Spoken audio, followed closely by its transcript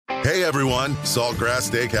Hey everyone, Saltgrass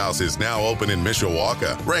Steakhouse is now open in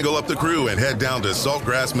Mishawaka. Wrangle up the crew and head down to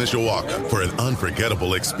Saltgrass Mishawaka for an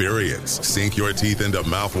unforgettable experience. Sink your teeth into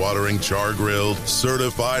mouth-watering char-grilled,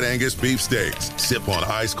 certified Angus beef steaks. Sip on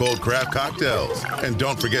ice-cold craft cocktails. And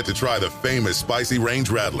don't forget to try the famous spicy range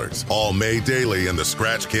rattlers, all made daily in the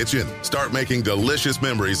Scratch Kitchen. Start making delicious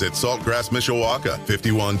memories at Saltgrass Mishawaka,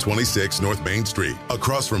 5126 North Main Street,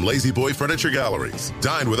 across from Lazy Boy Furniture Galleries.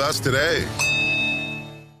 Dine with us today.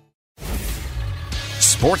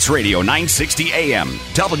 Sports Radio 960 AM,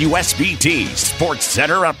 WSBT Sports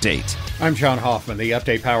Center Update. I'm John Hoffman. The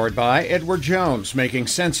update powered by Edward Jones, making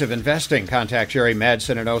sense of investing. Contact Jerry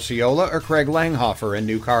Madsen in Osceola or Craig Langhofer in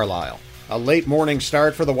New Carlisle. A late morning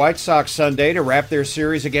start for the White Sox Sunday to wrap their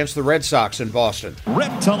series against the Red Sox in Boston.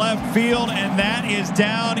 Ripped to left field, and that is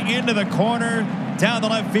down into the corner, down the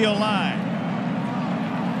left field line.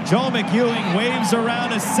 Joe McEwing waves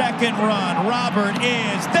around a second run. Robert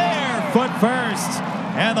is there, foot first.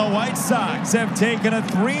 And the White Sox have taken a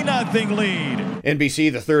 3-0 lead.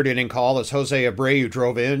 NBC, the third inning call as Jose Abreu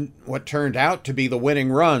drove in what turned out to be the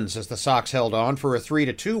winning runs as the Sox held on for a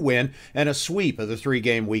 3-2 win and a sweep of the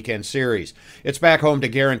three-game weekend series. It's back home to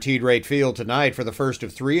Guaranteed Rate Field tonight for the first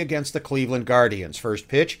of three against the Cleveland Guardians. First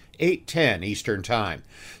pitch, 8:10 Eastern Time.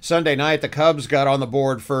 Sunday night, the Cubs got on the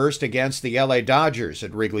board first against the LA Dodgers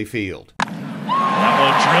at Wrigley Field. That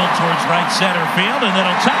will drill towards right center field, and then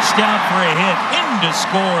a touchdown for a hit. In to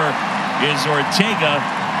score is Ortega.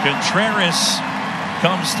 Contreras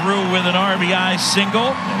comes through with an RBI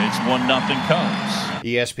single, and it's 1-0 Cubs.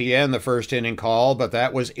 ESPN, the first inning call, but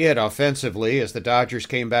that was it offensively as the Dodgers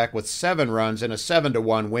came back with 7 runs in a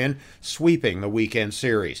 7-1 win, sweeping the weekend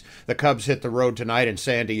series. The Cubs hit the road tonight in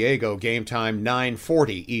San Diego, game time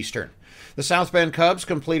 9:40 Eastern. The South Bend Cubs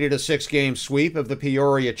completed a 6-game sweep of the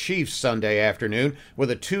Peoria Chiefs Sunday afternoon with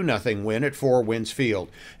a 2-0 win at Four Winds Field.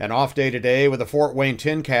 An off day today with the Fort Wayne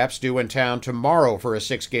Tin Caps due in town tomorrow for a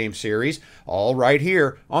 6-game series, all right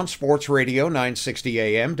here on Sports Radio 960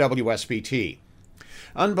 AM WSBT.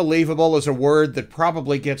 Unbelievable is a word that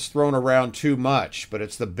probably gets thrown around too much, but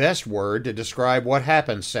it's the best word to describe what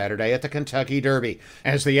happened Saturday at the Kentucky Derby.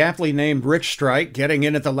 As the aptly named Rich Strike, getting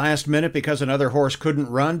in at the last minute because another horse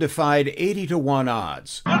couldn't run, defied 80-1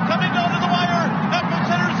 odds. Coming down to the wire, up the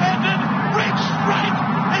center's handed, Rich Strike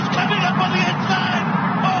is coming up on the inside.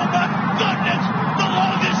 Oh my goodness, the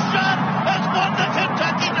longest shot has won the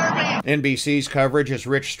Kentucky Derby. NBC's coverage as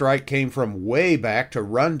Rich Strike came from way back to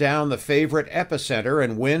run down the favorite Epicenter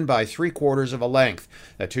and win by 3/4 of a length.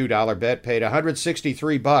 A $2 bet paid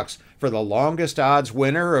 $163 for the longest odds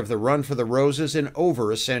winner of the Run for the Roses in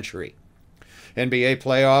over a century. NBA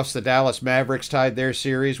playoffs, the Dallas Mavericks tied their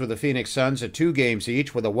series with the Phoenix Suns at 2 games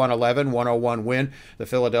each with a 111-101 win. The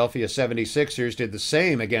Philadelphia 76ers did the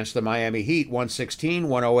same against the Miami Heat,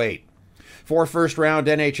 116-108. 4 first-round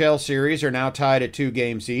NHL series are now tied at 2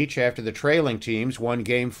 games each after the trailing teams won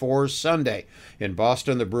Game 4 Sunday. In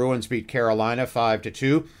Boston, the Bruins beat Carolina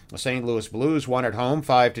 5-2. The St. Louis Blues won at home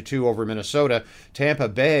 5-2 over Minnesota. Tampa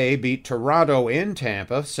Bay beat Toronto in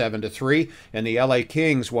Tampa 7-3, and the LA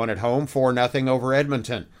Kings won at home 4-0 over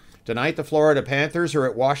Edmonton. Tonight, the Florida Panthers are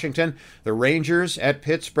at Washington, the Rangers at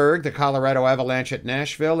Pittsburgh, the Colorado Avalanche at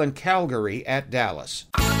Nashville, and Calgary at Dallas.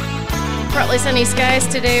 Partly sunny skies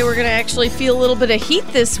today. We're going to actually feel a little bit of heat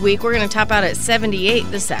this week. We're going to top out at 78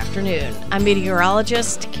 this afternoon. I'm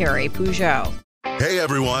meteorologist Carrie Peugeot. Hey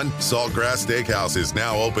everyone, Saltgrass Steakhouse is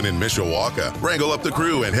now open in Mishawaka. Wrangle up the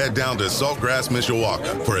crew and head down to Saltgrass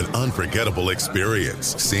Mishawaka for an unforgettable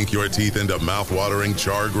experience. Sink your teeth into mouth-watering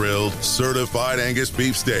char-grilled, certified Angus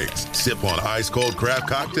beef steaks. Sip on ice-cold craft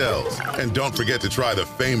cocktails. And don't forget to try the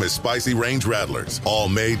famous spicy range rattlers, all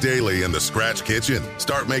made daily in the Scratch Kitchen.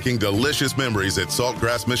 Start making delicious memories at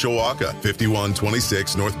Saltgrass Mishawaka,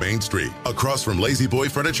 5126 North Main Street, across from Lazy Boy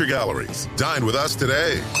Furniture Galleries. Dine with us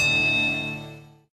today.